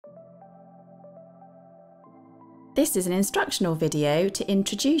This is an instructional video to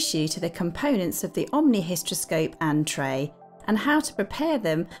introduce you to the components of the OMNI Hysteroscope and Tray and how to prepare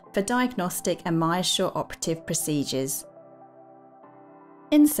them for diagnostic and MyoSure operative procedures.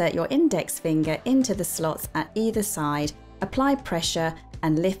 Insert your index finger into the slots at either side, apply pressure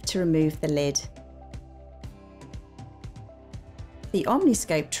and lift to remove the lid. The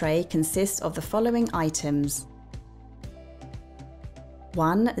omniscope tray consists of the following items: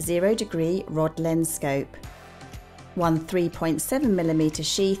 1 0° rod lens scope, 1 3.7mm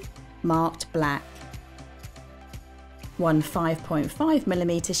sheath marked black, 1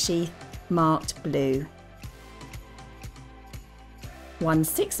 5.5mm sheath marked blue, 1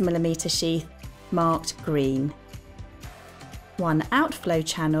 6mm sheath marked green, 1 outflow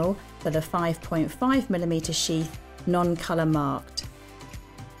channel for the 5.5mm sheath non-colour marked,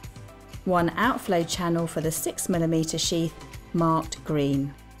 1 outflow channel for the 6mm sheath marked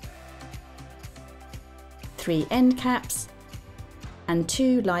green, 3 end caps and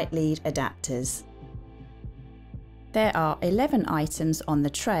 2 light lead adapters. There are 11 items on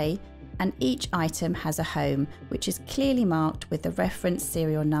the tray and each item has a home which is clearly marked with the reference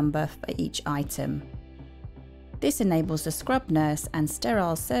serial number for each item. This enables the scrub nurse and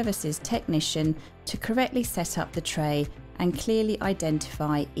sterile services technician to correctly set up the tray and clearly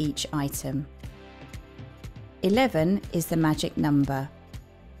identify each item. 11 is the magic number.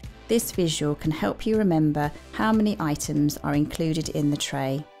 This visual can help you remember how many items are included in the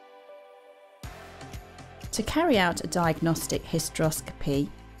tray. To carry out a diagnostic hysteroscopy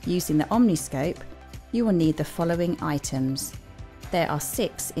using the omniscope, you will need the following items. There are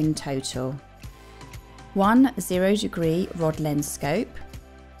 6 in total: 1 0° rod lens scope,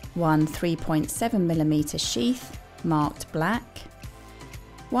 1 3.7mm sheath marked black,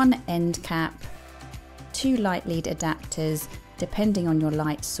 1 end cap, 2 light lead adapters depending on your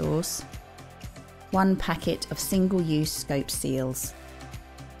light source, 1 packet of single-use scope seals.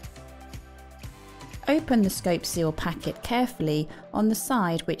 Open the scope seal packet carefully on the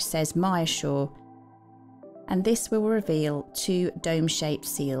side which says MyoSure, and this will reveal 2 dome-shaped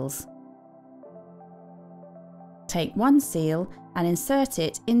seals. Take 1 seal and insert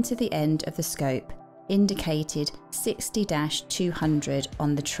it into the end of the scope, indicated 60-200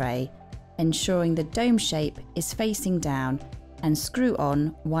 on the tray, ensuring the dome shape is facing down, and screw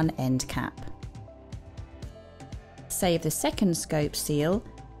on 1 end cap. Save the second scope seal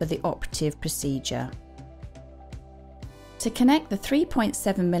for the operative procedure. To connect the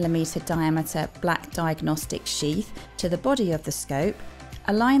 3.7mm diameter black diagnostic sheath to the body of the scope,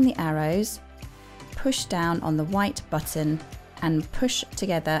 align the arrows, push down on the white button and push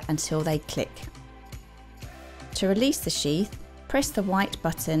together until they click. To release the sheath, press the white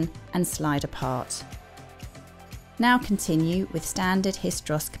button and slide apart. Now continue with standard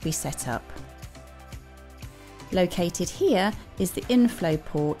hysteroscopy setup. Located here is the inflow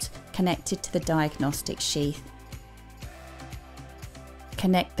port connected to the diagnostic sheath.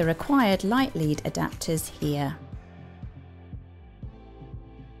 Connect the required light lead adapters here.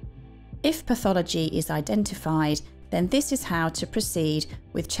 If pathology is identified, then this is how to proceed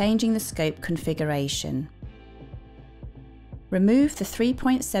with changing the scope configuration. Remove the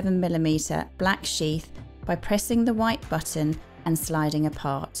 3.7mm black sheath by pressing the white button and sliding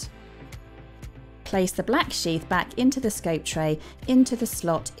apart. Place the black sheath back into the scope tray into the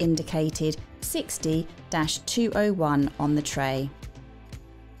slot indicated 60-201 on the tray.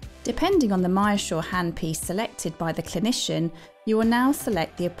 Depending on the MyoSure handpiece selected by the clinician, you will now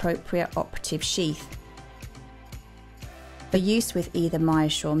select the appropriate operative sheath. For use with either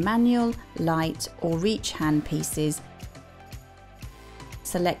MyoSure manual, light or reach handpieces,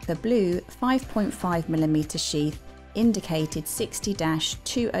 select the blue 5.5mm sheath indicated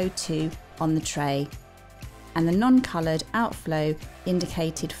 60-202 on the tray and the non-coloured outflow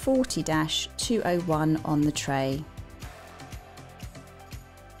indicated 40-201 on the tray.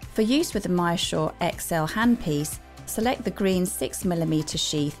 For use with the MyoSure XL handpiece, select the green 6mm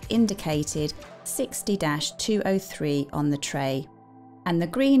sheath indicated 60-203 on the tray and the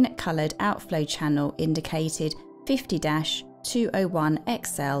green coloured outflow channel indicated 50-201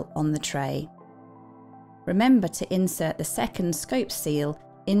 XL on the tray. Remember to insert the second scope seal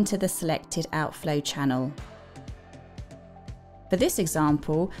into the selected outflow channel. For this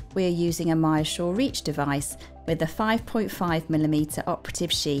example, we are using a MyoSure reach device with the 5.5mm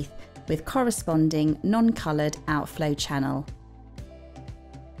operative sheath with corresponding non-coloured outflow channel.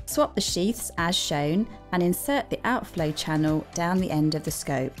 Swap the sheaths as shown and insert the outflow channel down the end of the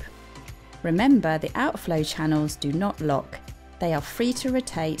scope. Remember, the outflow channels do not lock. They are free to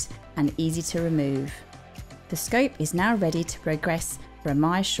rotate and easy to remove. The scope is now ready to progress for a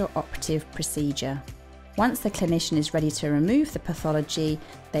MyoSure operative procedure. Once the clinician is ready to remove the pathology,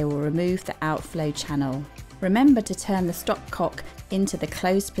 they will remove the outflow channel. Remember to turn the stopcock into the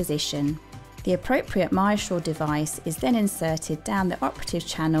closed position. The appropriate MyoSure device is then inserted down the operative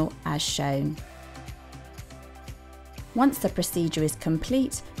channel as shown. Once the procedure is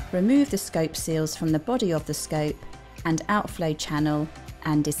complete, remove the scope seals from the body of the scope and outflow channel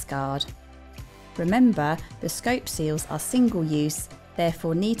and discard. Remember, the scope seals are single use,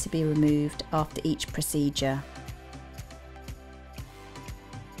 therefore need to be removed after each procedure.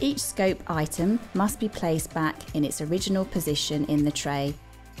 Each scope item must be placed back in its original position in the tray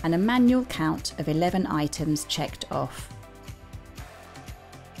and a manual count of 11 items checked off.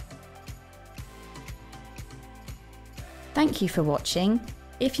 Thank you for watching.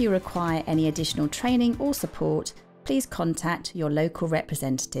 If you require any additional training or support, please contact your local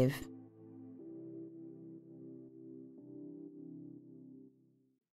representative.